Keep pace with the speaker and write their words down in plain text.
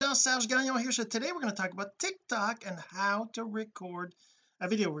Jean-Serge Gagnon here. So today we're going to talk about TikTok and how to record a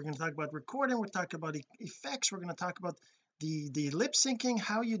video. We're going to talk about recording, we're talking about effects, we're going to talk about the lip syncing,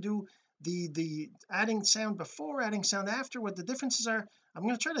 how you do the adding sound before, adding sound after, what the differences are. I'm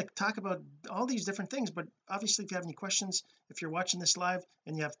going to try to talk about all these different things, but obviously if you have any questions, if you're watching this live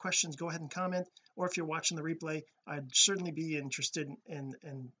and you have questions, go ahead and comment, or if you're watching the replay, I'd certainly be interested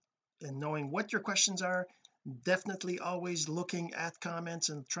in knowing what your questions are. Definitely always looking at comments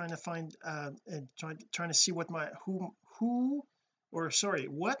and trying to find and trying to see what my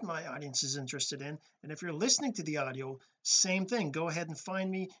what my audience is interested in. And if you're listening to the audio, same thing, go ahead and find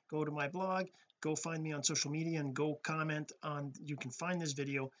me, go to my blog, go find me on social media, and go comment on, you can find this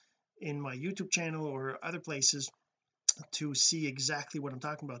video in my YouTube channel or other places to see exactly what I'm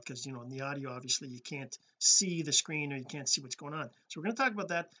talking about, because in the audio obviously you can't see the screen or you can't see what's going on. So we're going to talk about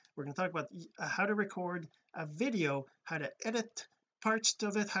that. We're going to talk about how to record a video, how to edit parts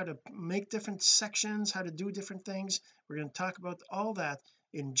of it, how to make different sections, how to do different things. We're going to talk about all that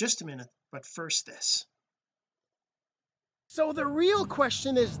in just a minute, but first this. So the real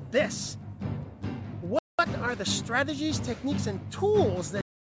question is this: what are the strategies, techniques, and tools that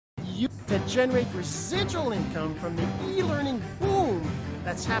you to generate residual income from the e-learning boom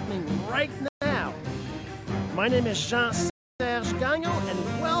that's happening right now? My name is Jean-Serge Gagnon,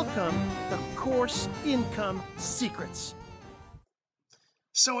 and welcome to Course Income Secrets.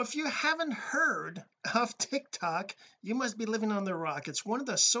 So if you haven't heard of TikTok, you must be living on the rock. It's one of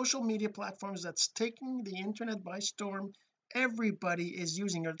the social media platforms that's taking the internet by storm. Everybody is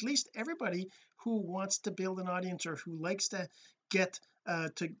using, or at least everybody who wants to build an audience or who likes to get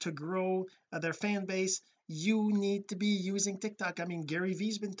to grow their fan base. You need to be using TikTok. I mean, Gary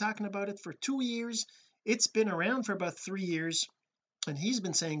Vee's been talking about it for 2 years. It's been around for about 3 years, and he's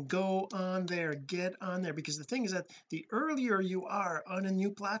been saying go on there, get on there, because the thing is that the earlier you are on a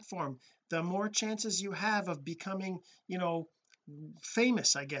new platform, the more chances you have of becoming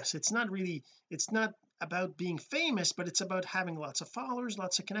famous. I guess it's not about being famous, but it's about having lots of followers,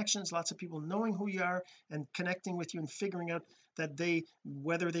 lots of connections, lots of people knowing who you are and connecting with you and figuring out that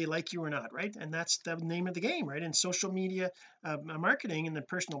whether they like you or not, right? And that's the name of the game, right? In social media marketing and the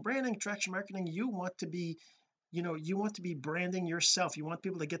personal branding, attraction marketing, you want to be branding yourself. You want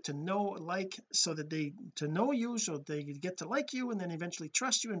people to get to know, so that to know you, so they get to like you, and then eventually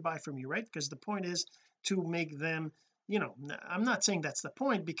trust you and buy from you, right? Because the point is to make them, I'm not saying that's the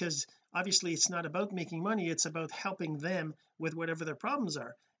point, because obviously it's not about making money, it's about helping them with whatever their problems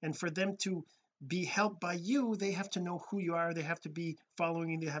are. And for them to be helped by you, they have to know who you are, they have to be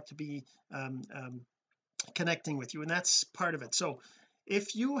following you, they have to be connecting with you, and that's part of it. So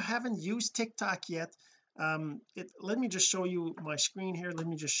if you haven't used TikTok yet, let me just show you my screen here. Let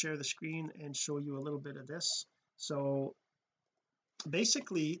me just share the screen and show you a little bit of this. So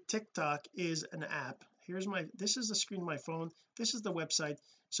basically TikTok is an app. This is the screen of my phone, this is the website.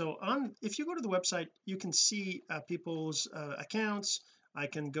 So if you go to the website, you can see people's accounts. I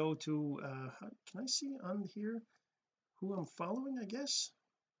can go to can I see on here who I'm following? I guess,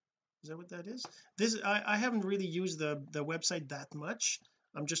 is that what that is? I haven't really used the website that much.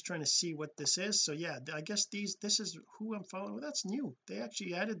 I'm just trying to see what this is. So yeah, I guess this is who I'm following. Well, that's new, they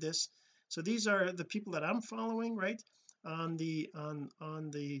actually added this. So these are the people that I'm following, right, on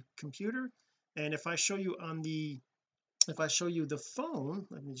the computer. And if I show you the phone,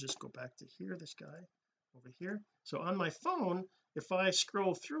 let me just go back to here, this guy over here. So on my phone, if I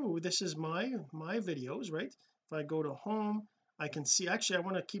scroll through, this is my videos, right? If I go to home, I can see, actually I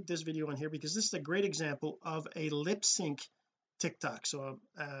want to keep this video on here because this is a great example of a lip sync TikTok. So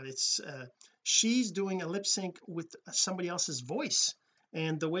she's doing a lip sync with somebody else's voice.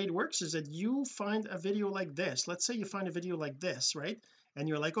 And the way it works is that you find a video like this. Let's say you find a video like this, right? And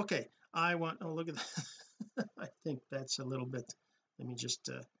you're like, okay, look at that. I think that's a little bit, let me just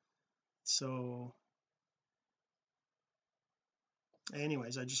so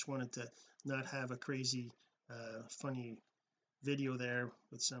anyways, I just wanted to not have a crazy funny video there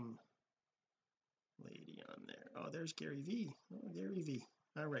with some lady on there. Oh, there's Gary V. Oh, Gary V.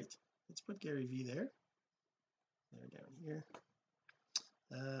 All right, let's put Gary V there down here,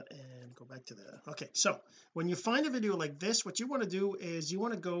 and go back to okay. So when you find a video like this, what you want to do is you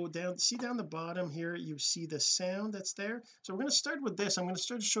want to go down, see down the bottom here, you see the sound that's there. So we're going to start with this. I'm going to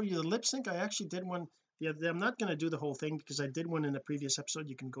start to show you the lip sync. I actually did one the other day. I'm not going to do the whole thing because I did one in the previous episode.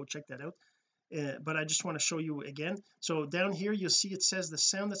 You can go check that out, but I just want to show you again. So down here you'll see it says the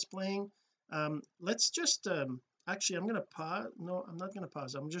sound that's playing. Let's just actually I'm going to pause. No, I'm not going to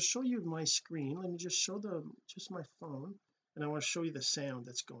pause. I'm just show you my screen. Let me just show just my phone, and I want to show you the sound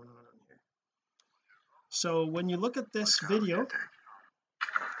that's going on here. So when you look at this video,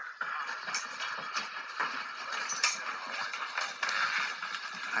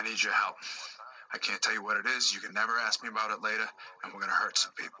 I need your help. I can't tell you what it is. You can never ask me about it later, and we're going to hurt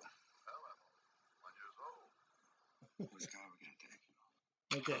some people. Which guy are we going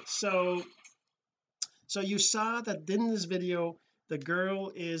to take? Okay, so you saw that in this video the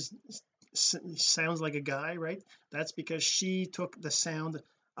girl sounds like a guy, right? That's because she took the sound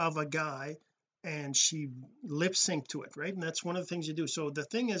of a guy and she lip synced to it, right? And that's one of the things you do. So the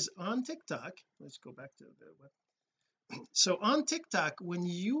thing is, on TikTok, let's go back to the web. So on TikTok, when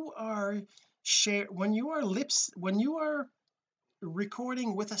you are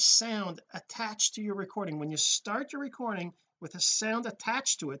recording with a sound attached to your recording, when you start your recording with a sound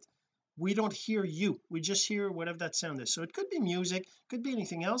attached to it, we don't hear you, we just hear whatever that sound is. So it could be music, could be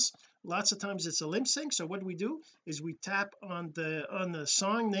anything else. Lots of times it's a lip sync. So what we do is we tap on the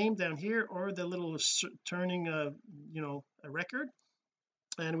song name down here, or the little turning a record,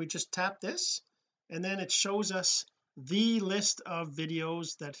 and we just tap this, and then it shows us the list of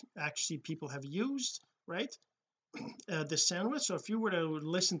videos that actually people have used, right? The sound with. So if you were to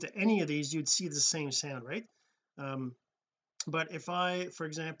listen to any of these, you'd see the same sound, right? But if I, for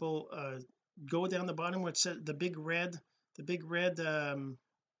example, go down the bottom where it says the big red the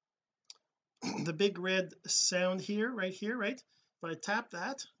big red sound here, right here, right? If I tap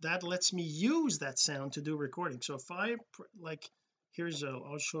that, that lets me use that sound to do recording. So if I like, here's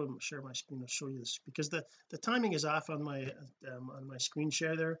I'll share my screen. I'll show you this because the timing is off on my screen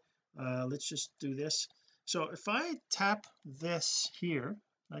share there. Let's just do this. So if I tap this here,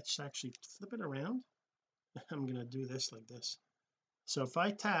 let's actually flip it around. I'm going to do this like this. So if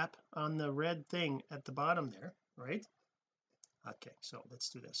I tap on the red thing at the bottom there, right? Okay, so let's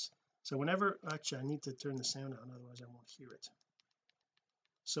do this. So whenever, actually I need to turn the sound on, otherwise I won't hear it.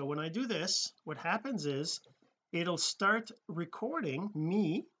 So when I do this, what happens is it'll start recording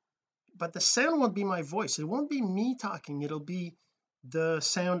me, but the sound won't be my voice, it won't be me talking, it'll be the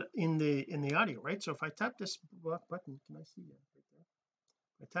sound in the audio, right? So if I tap this button, can I see it right there?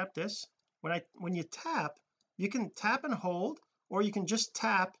 I tap this. When you tap, you can tap and hold, or you can just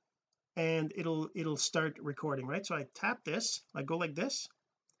tap and it'll start recording, right? So I tap this, I go like this,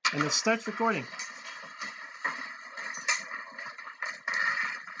 and it starts recording.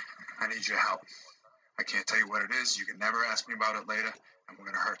 I need your help. I can't tell you what it is. You can never ask me about it later, and we're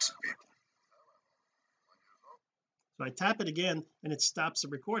going to hurt some people. So I tap it again and it stops the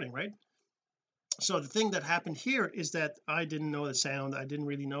recording, right? So the thing that happened here is that I didn't know the sound, I didn't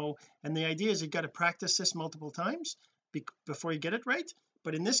really know, and the idea is you got to practice this multiple times before you get it right.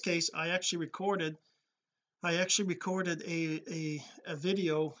 But in this case I actually recorded a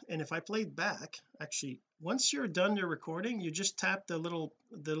video, and if I played back, actually once you're done your recording, you just tap the little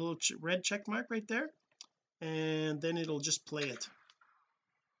red check mark right there, and then it'll just play it.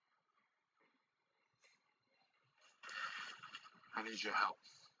 I need your help.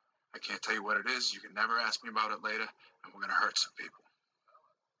 I can't tell you what it is. You can never ask me about it later, and we're going to hurt some people.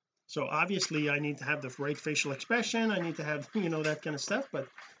 So obviously I need to have the right facial expression, I need to have that kind of stuff, but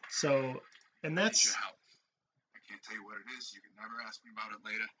so, and that's, I need your help. I can't tell you what it is. You can never ask me about it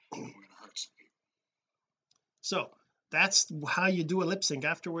later, and we're going to hurt some people. So that's how you do a lip sync.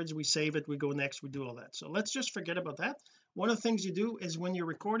 Afterwards we save it, we go next, we do all that. So let's just forget about that. One of the things you do is when you're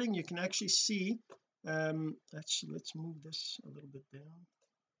recording, you can actually see let's move this a little bit down.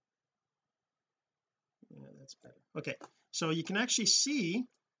 Yeah, that's better. Okay, so you can actually see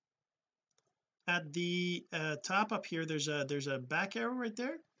at the top up here, there's a back arrow right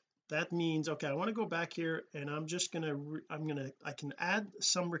there. That means, okay, I want to go back here, and I'm just gonna I can add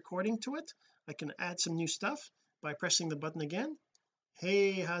some recording to it. I can add some new stuff by pressing the button again.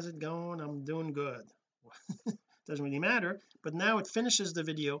 Hey, how's it going? I'm doing good. Doesn't really matter, but now it finishes the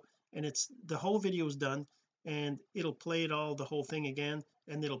video, and it's the whole video is done, and it'll play the whole thing again,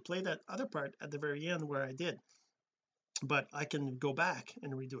 and it'll play that other part at the very end where I did. But I can go back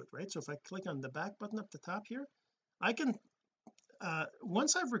and redo it, right? So if I click on the back button up the top here, I can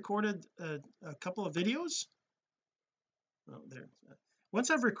once I've recorded a couple of videos, once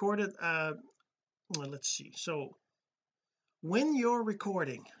I've recorded well, let's see. So when you're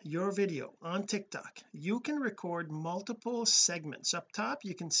recording your video on TikTok, you can record multiple segments. Up top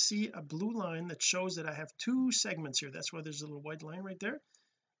you can see a blue line that shows that I have 2 segments here. That's why there's a little white line right there.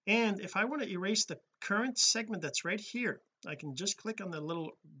 And if I want to erase the current segment that's right here, I can just click on the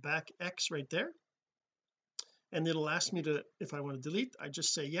little back X right there, and it'll ask me to, if I want to delete, I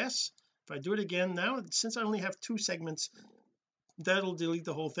just say yes. If I do it again, now since I only have 2 segments, that'll delete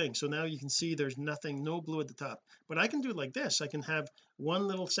the whole thing. So now you can see there's nothing, no blue at the top. But I can do it like this. I can have one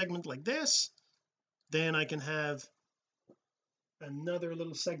little segment like this, then I can have another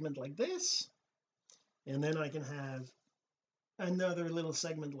little segment like this, and then I can have another little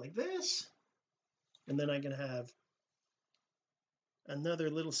segment like this, and then I can have another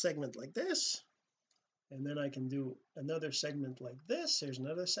little segment like this, and then I can do another segment like this. Here's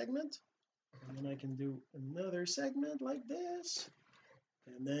another segment, and then I can do another segment like this,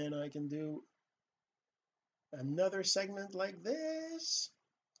 and then I can do another segment like this,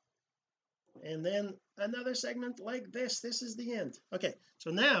 and then another segment like this is the end. Okay, so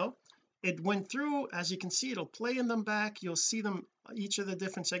now it went through. As you can see, it'll play in them back. You'll see them, each of the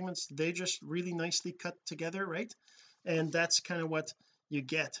different segments, they just really nicely cut together, right? And that's kind of what you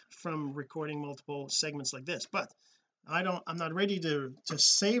get from recording multiple segments like this. But I'm not ready to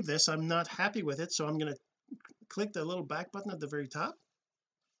save this. I'm not happy with it, so I'm going to click the little back button at the very top.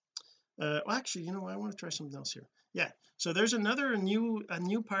 Well, actually, you know what, I want to try something else here. Yeah, so there's a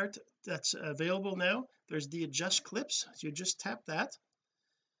new part that's available now. There's the adjust clips. So you just tap that,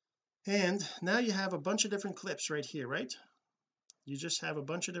 and now you have a bunch of different clips right here, right? You just have a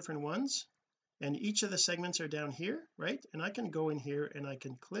bunch of different ones, and each of the segments are down here, right? And I can go in here and I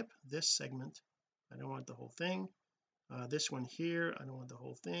can clip this segment. I don't want the whole thing. This one here, I don't want the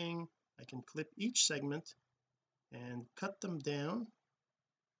whole thing. I can clip each segment and cut them down.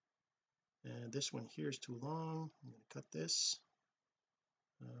 And this one here is too long. I'm going to cut this.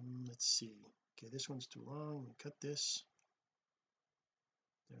 Let's see. Okay, this one's too long. I'm going to cut this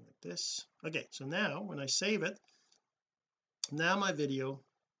there like this. Okay, so now when I save it, now my video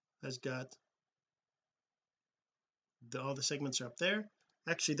has got all the segments are up there.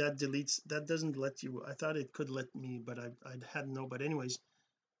 Actually, that doesn't let you. I thought it could let me, but I hadn't know. But anyways,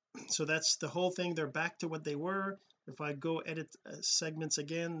 so that's the whole thing. They're back to what they were. If I go edit segments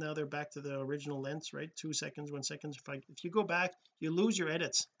again, now they're back to the original lengths, right? 2 seconds, 1 second. If you go back, you lose your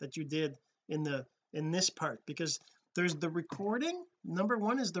edits that you did in this part, because there's the recording. Number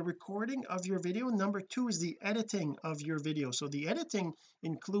one is the recording of your video. Number two is the editing of your video. So the editing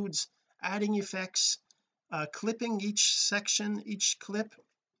includes adding effects, clipping each section, each clip,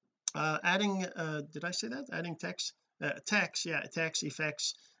 adding did I say that, adding text, text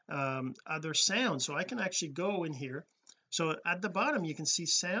effects, other sounds. So I can actually go in here. So at the bottom you can see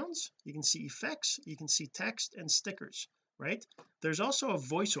sounds, you can see effects, you can see text and stickers, right? There's also a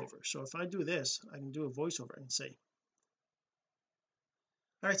voiceover. So if I do this, I can do a voiceover and say,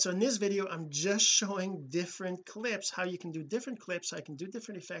 all right, so in this video I'm just showing different clips, how you can do different clips. I can do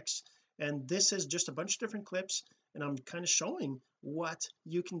different effects, and this is just a bunch of different clips, and I'm kind of showing what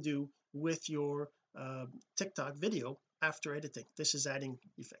you can do with your TikTok video after editing. This is adding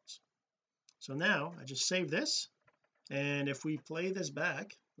effects. So now I just save this, and if we play this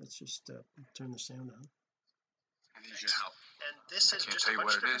back, let's just turn the sound on. I need your help. And this is just tell a you bunch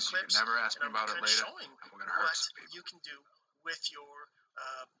what of it different is. clips, You can never ask me and about it I'm later, showing and we're gonna hurt what some people. you can do with your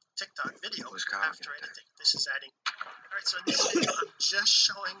TikTok video Who's Kyle after gonna editing. This is adding. All right, so in this video I'm just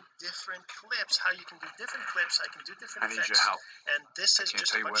showing different clips, how you can do different clips. I can do different I need effects, your help. and this is Can't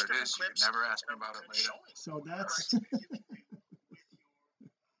just tell a you bunch what of it different is. You clips. can never ask me And I'm about it kind of later. showing So that's what you can do with your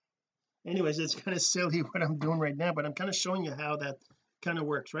anyways, it's kind of silly what I'm doing right now, but I'm kind of showing you how that kind of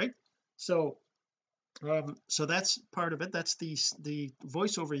works, right? So so that's part of it. That's the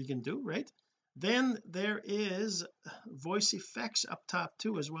voiceover you can do, right? Then there is voice effects up top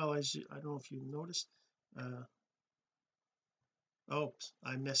too, as well. As I don't know if you noticed, oops,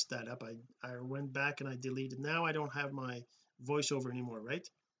 I messed that up. I went back and I deleted. Now I don't have my voiceover anymore, right?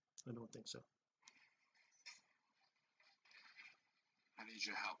 I don't think so. I need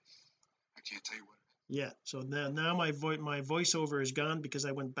your help. I can't tell you what. Yeah, so now my voiceover is gone because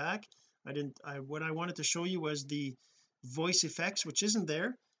I went back. What I wanted to show you was the voice effects, which isn't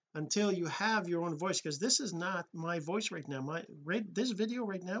there until you have your own voice, because this is not my voice right now. This video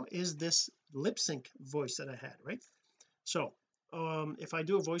right now is this lip sync voice that I had, right? So if I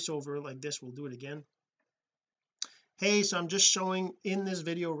do a voiceover like this, we'll do it again. Hey, so I'm just showing in this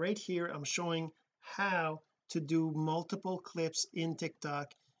video right here, I'm showing how to do multiple clips in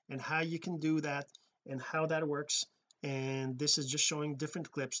TikTok and how you can do that and how that works. And this is just showing different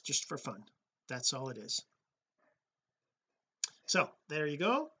clips just for fun. That's all it is. So there you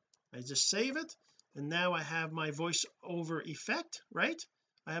go. I just save it, and now I have my voiceover effect, right?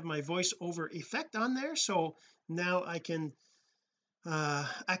 I have my voiceover effect on there. So now I can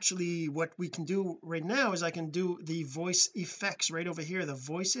actually, what we can do right now is I can do the voice effects right over here, the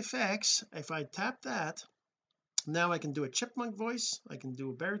voice effects. If I tap that, now I can do a chipmunk voice, I can do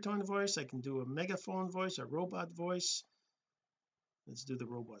a baritone voice, I can do a megaphone voice, a robot voice. Let's do the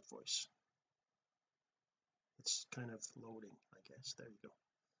robot voice. It's kind of loading, I guess. There you go.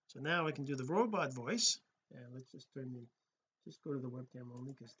 So now I can do the robot voice, and let's just go to the webcam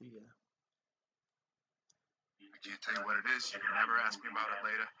only, because I can't tell you what it is. You can never ask me about it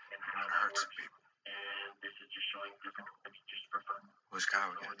later. I'm gonna hurt some people. Who's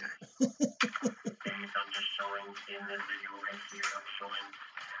Kyle gonna take?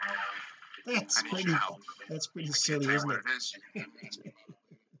 That's I need pretty your help. that's pretty I can't silly, tell you isn't what it? it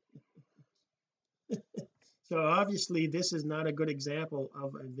is. So obviously this is not a good example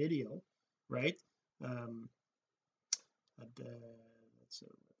of a video, right? um but, let's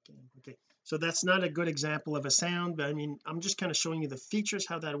okay, so that's not a good example of a sound, but I mean I'm just kind of showing you the features,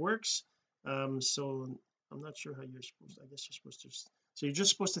 how that works. So I'm not sure how you're supposed to, I guess you're supposed to so you're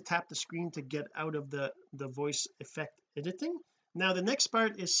just supposed to tap the screen to get out of the voice effect editing. Now the next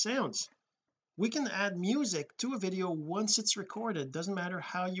part is sounds. We can add music to a video once it's recorded. Doesn't matter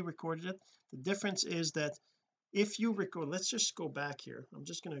how you recorded it. The difference is that if you record, let's just go back here. I'm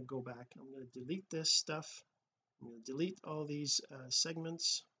just going to go back. I'm going to delete this stuff. I'm going to delete all these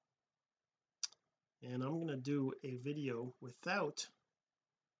segments, and I'm going to do a video without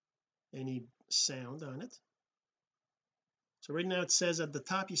any sound on it. So right now it says at the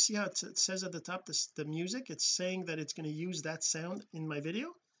top, you see how it says at the top the music, it's saying that it's going to use that sound in my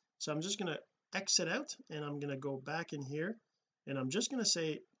video. So I'm just going to exit out, and I'm going to go back in here, and I'm just going to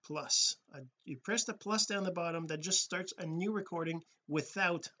say plus. You press the plus down the bottom, that just starts a new recording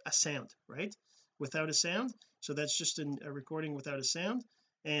without a sound, right? Without a sound. So that's just a recording without a sound.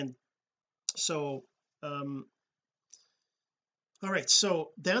 And so all right,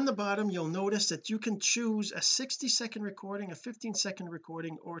 so down the bottom you'll notice that you can choose a 60-second recording, a 15-second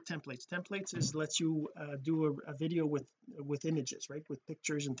recording, or templates is lets you do a video with images, right, with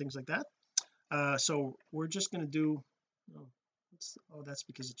pictures and things like that. So we're just going to do that's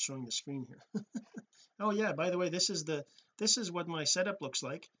because it's showing the screen here. Oh yeah, by the way, this is what my setup looks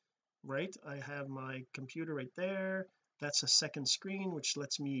like, right? I have my computer right there. That's a second screen which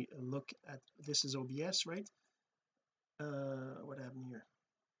lets me look at, this is OBS, right? What happened here?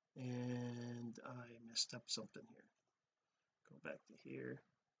 And I messed up something here. Go back to here,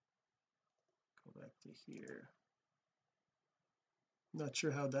 go back to here. Not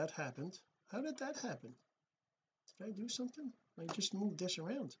sure how that happened. How did that happen? Did I do something? I just moved this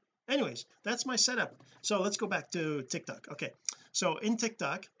around. Anyways, that's my setup. So let's go back to TikTok. Okay, so in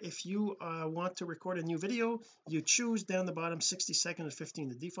TikTok, if you want to record a new video, you choose down the bottom 60 second and 15.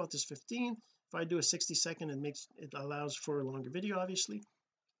 The default is 15. If I do a 60 second, it allows for a longer video obviously,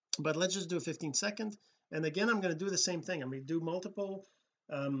 but let's just do a 15-second. And again, I'm going to do the same thing. I'm going to do multiple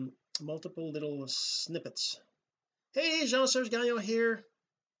little snippets. Hey, Jean-Serge Gagnon here.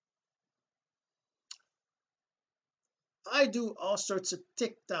 I do all sorts of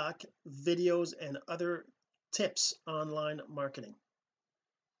TikTok videos and other tips online marketing.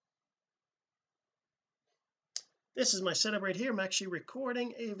 This is my setup right here. I'm actually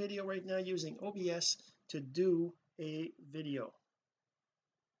recording a video right now using OBS to do a video.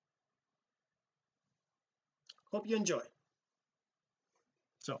 Hope you enjoy.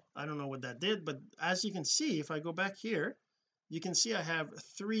 So I don't know what that did, but as you can see, if I go back here, you can see I have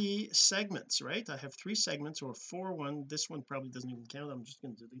 3 segments, right? I have 3 segments, or 4. This one probably doesn't even count. I'm just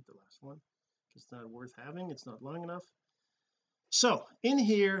going to delete the last one because it's not worth having, it's not long enough. So in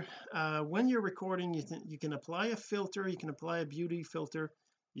here, when you're recording, you can apply a filter, you can apply a beauty filter,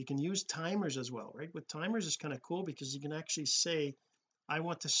 you can use timers as well, right? With timers it's kind of cool because you can actually say I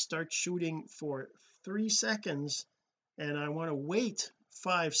want to start shooting for 3 seconds and I want to wait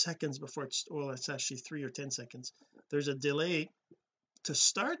 5 seconds before it's actually 3 or 10 seconds. There's a delay to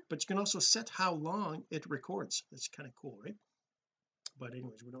start, but you can also set how long it records. That's kind of cool, right? But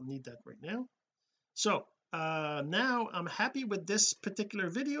anyways, we don't need that right now. So now I'm happy with this particular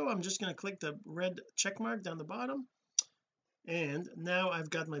video. I'm just going to click the red check mark down the bottom, and now I've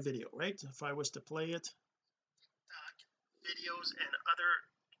got my video, right? If I was to play it, videos and other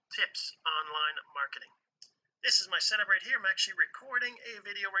tips online marketing. This is my setup right here. I'm actually recording a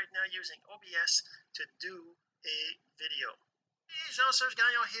video right now using OBS to do a video. Hey, Jean-Serge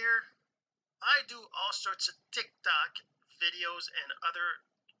Gagnon here. I do all sorts of TikTok videos and other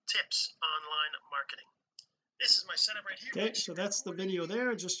tips online marketing. This is my setup right here. Okay, so that's the video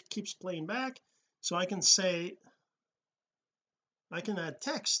there. It just keeps playing back. So I can say, I can add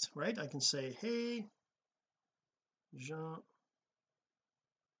text, right? I can say, hey, Jean-Serge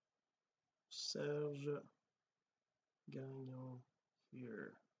Gagnon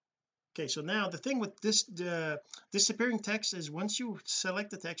here. Okay, so now the thing with this disappearing text is once you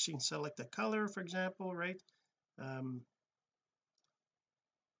select the text, you can select the color, for example, right? And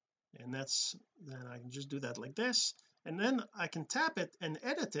then I can just do that like this, and then I can tap it and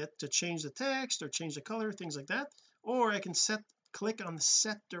edit it to change the text or change the color, things like that. Or I can click on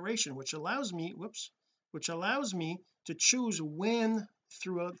set duration, which allows me which allows me to choose when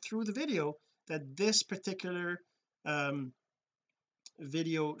through the video that this particular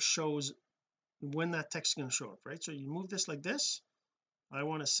video shows, when that text is going to show up, right? So you move this like this. I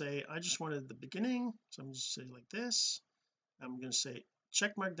want to say, I just wanted the beginning, so I'm just say like this. I'm going to say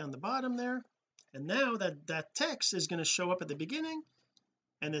check mark down the bottom there, and now that text is going to show up at the beginning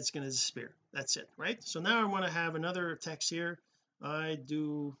and it's going to disappear. That's it, right? So now I want to have another text here. I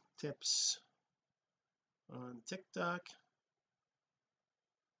do tips on TikTok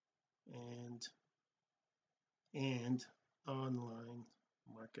and online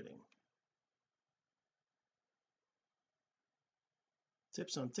marketing.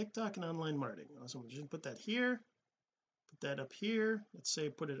 Tips on TikTok and online marketing. So I'm just put that here, put that up here. Let's say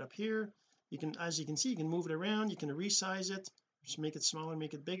put it up here. You can, as you can see, you can move it around, you can resize it, just make it smaller,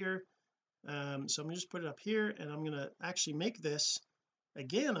 make it bigger. So I'm gonna just put it up here, and I'm gonna actually make this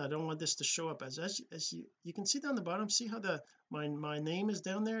again. I don't want this to show up as you can see down the bottom. See how the my name is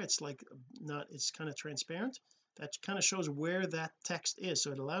down there? It's like not, it's kind of transparent. That kind of shows where that text is,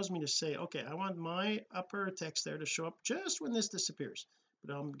 so it allows me to say, okay, I want my upper text there to show up just when this disappears.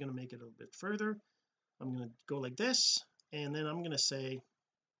 But I'm going to make it a little bit further. I'm going to go like this, and then I'm going to say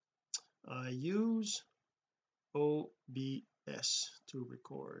I use OBS to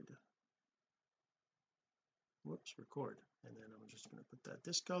record. Record. And then I'm just going to put that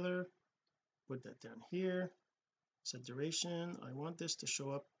this color, put that down here, set duration. I want this to show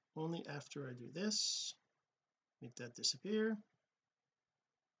up only after I do this, make that disappear.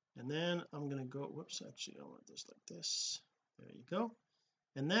 And then I'm going to go, actually I want this like this. There you go.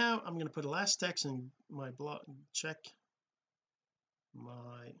 And now I'm going to put a last text in my blog. Check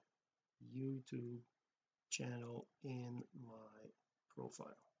my YouTube channel in my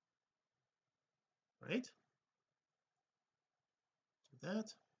profile, right? So that,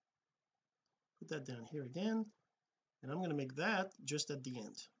 put that down here again, and I'm going to make that just at the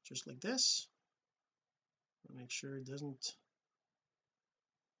end, just like this. I'll make sure it doesn't,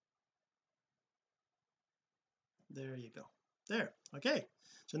 there you go, there. Okay,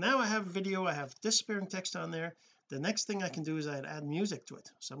 so now I have a video, I have disappearing text on there. The next thing I can do is I'd add music to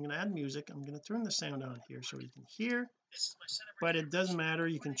it. So I'm going to add music. I'm going to turn the sound on here so you can hear, but it doesn't matter,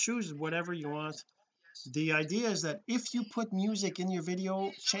 you can choose whatever you want. The idea is that if you put music in your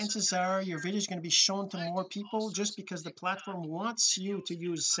video, chances are your video is going to be shown to more people, just because the platform wants you to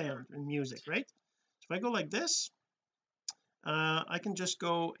use sound and music, right? So if I go like this, I can just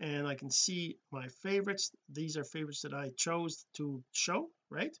go and I can see my favorites. These are favorites that I chose to show,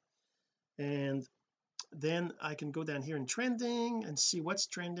 right? And then I can go down here in trending and see what's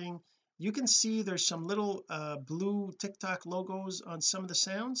trending. You can see there's some little blue TikTok logos on some of the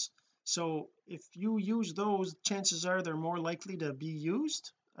sounds. So if you use those, chances are they're more likely to be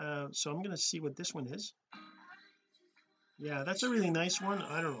used. So I'm going to see what this one is. Yeah, that's a really nice one.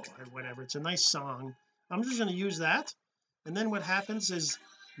 I don't know, whatever, it's a nice song. I'm just going to use that. And then what happens is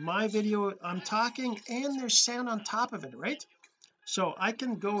my video, I'm talking and there's sound on top of it, right? So I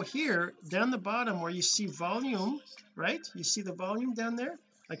can go here down the bottom where you see volume, right? You see the volume down there.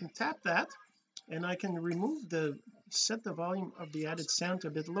 I can tap that and I can set the volume of the added sound to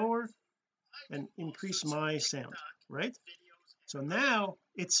a bit lower and increase my sound, right? So now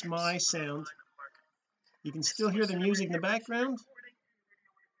it's my sound. You can still hear the music in the background.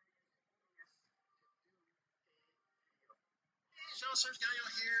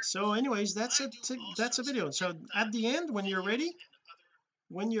 So anyways, that's it. That's a video. So at the end, when you're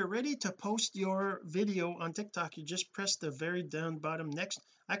ready to post your video on TikTok, you just press the very down bottom next.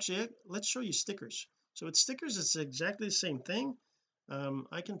 Actually, let's show you stickers. So with stickers, it's exactly the same thing.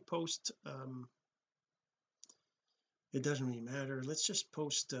 I can post it doesn't really matter, let's just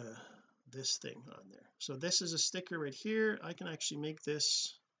post this thing on there. So this is a sticker right here. I can actually make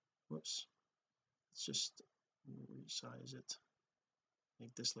this, let's just resize it,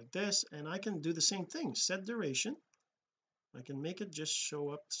 make this like this, and I can do the same thing, set duration. I can make it just show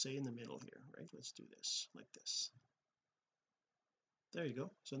up, say in the middle here, right? Let's do this like this. There you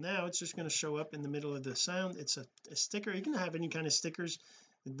go. So now it's just going to show up in the middle of the sound. It's a sticker. You can have any kind of stickers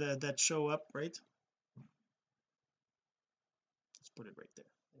that show up, right? Let's put it right there.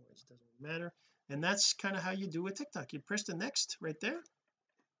 Anyways, it doesn't matter. And that's kind of how you do a TikTok. You press the next right there,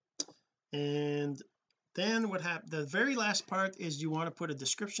 and then what happens, the very last part is you want to put a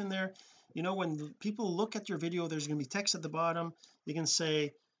description there. You know, when people look at your video, there's going to be text at the bottom. You can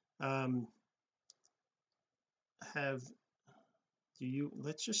say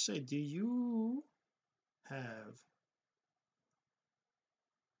let's just say, do you have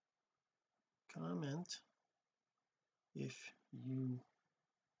comment if you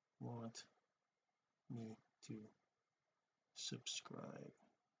want me to subscribe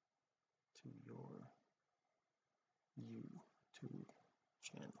to your YouTube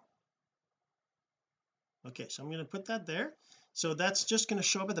channel. Okay, so I'm going to put that there. So that's just going to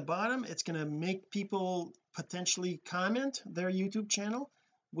show up at the bottom. It's going to make people potentially comment their YouTube channel,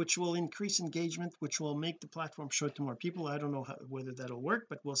 which will increase engagement, which will make the platform show it to more people. I don't know whether that'll work,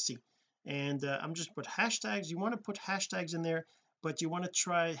 but we'll see. And I'm just put hashtags. You want to put hashtags in there, but you want to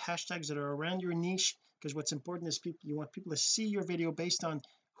try hashtags that are around your niche, because what's important is you want people to see your video based on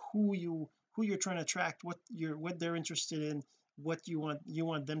who you're trying to attract, what they're interested in, what you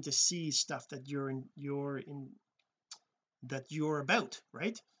want them to see stuff that you're about,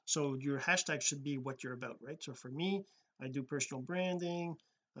 right? So your hashtag should be what you're about, right? So for me, I do personal branding,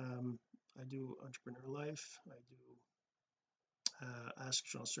 I do entrepreneur life, I do Ask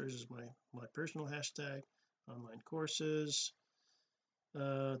Sean Sturges is my personal hashtag, online courses,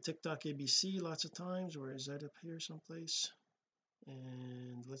 TikTok ABC lots of times. Where is that? Up here someplace.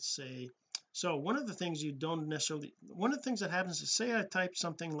 And let's say, so one of the things that happens is, say I type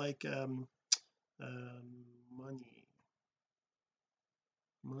something like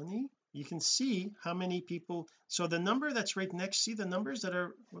money, you can see how many people, so the number that's right next, see the numbers that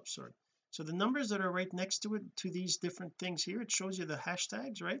are, so the numbers that are right next to it, to these different things here, it shows you the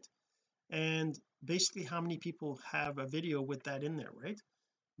hashtags, right? And basically how many people have a video with that in there, right?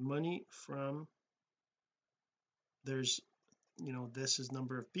 Money from, there's, this is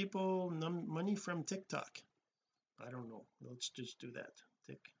number of people, money from TikTok, I don't know, let's just do that,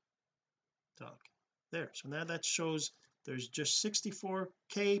 TikTok there. So now that shows there's just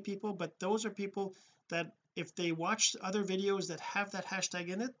 64k people, but those are people that if they watch other videos that have that hashtag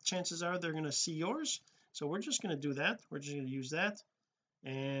in it, chances are they're going to see yours. So we're just going to do that, we're just going to use that,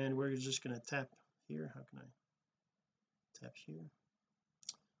 and we're just going to tap here. How can I tap here?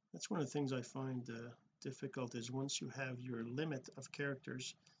 That's one of the things I find difficult, is once you have your limit of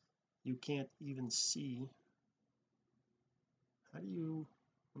characters, you can't even see. How do you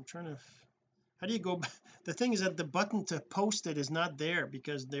go back? The thing is that the button to post it is not there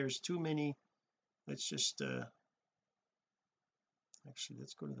because there's too many. Let's just actually,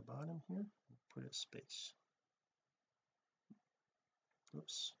 let's go to the bottom here and put a space.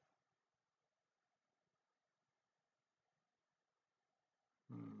 Oops.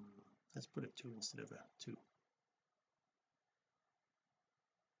 Let's put a 2 instead of a 2.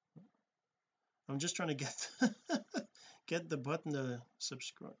 I'm just trying to get the button to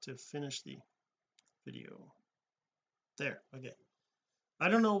subscribe, to finish the video there. Okay, I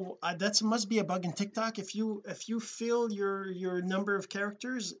don't know, that must be a bug in TikTok. If you fill your number of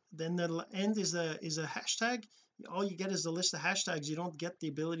characters, then the end is a hashtag, all you get is the list of hashtags. You don't get the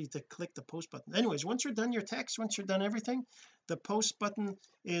ability to click the post button. Anyways, once you're done your text, once you're done everything, the post button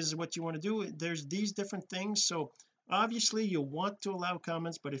is what you want to do. There's these different things. So obviously you want to allow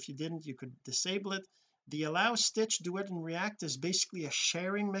comments, but if you didn't, you could disable it. The allow stitch, duet and react is basically a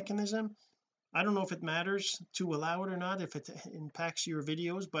sharing mechanism. I don't know if it matters to allow it or not, if it impacts your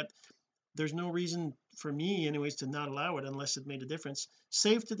videos, but there's no reason for me anyways to not allow it unless it made a difference.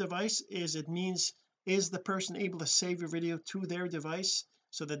 Save to device means is the person able to save your video to their device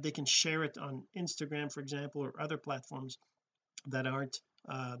so that they can share it on Instagram, for example, or other platforms that aren't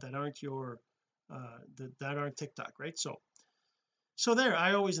TikTok, right? So there,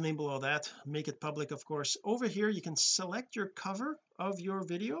 I always enable all that, make it public, of course. Over here you can select your cover of your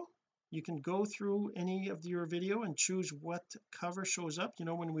video. You can go through any of your video and choose what cover shows up.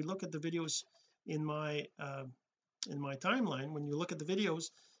 When we look at the videos in my timeline, when you look at the videos,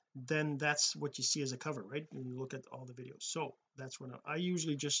 then that's what you see as a cover, right? When you look at all the videos. So that's when I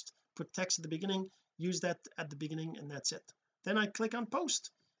usually just put text at the beginning, use that at the beginning, and that's it. Then I click on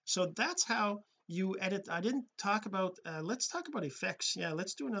post. So that's how you edit. I didn't talk about let's talk about effects. Yeah,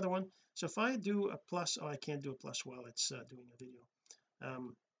 let's do another one. So if I do a plus, I can't do a plus while it's doing a video,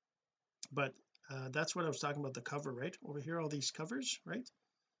 but that's what I was talking about, the cover, right? Over here, all these covers, right?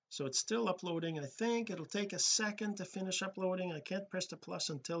 So it's still uploading. I think it'll take a second to finish uploading. I can't press the plus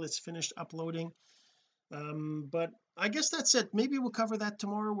until it's finished uploading. But I guess that's it. Maybe we'll cover that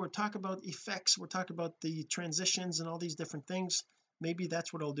tomorrow. We'll talk about effects, we'll talk about the transitions and all these different things. Maybe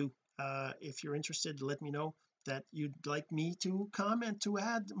that's what I'll do. If you're interested, let me know that you'd like me to comment to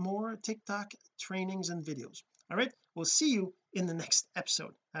add more TikTok trainings and videos. All right, we'll see you in the next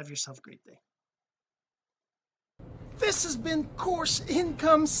episode. Have yourself a great day. This has been Course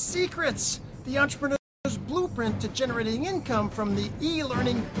Income Secrets, the entrepreneur's blueprint to generating income from the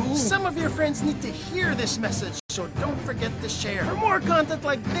e-learning boom. Some of your friends need to hear this message, so don't forget forget to share. For more content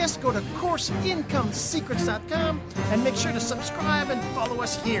like this, go to CourseIncomeSecrets.com and make sure to subscribe and follow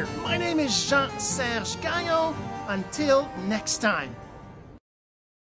us here. My name is Jean-Serge Gagnon. Until next time.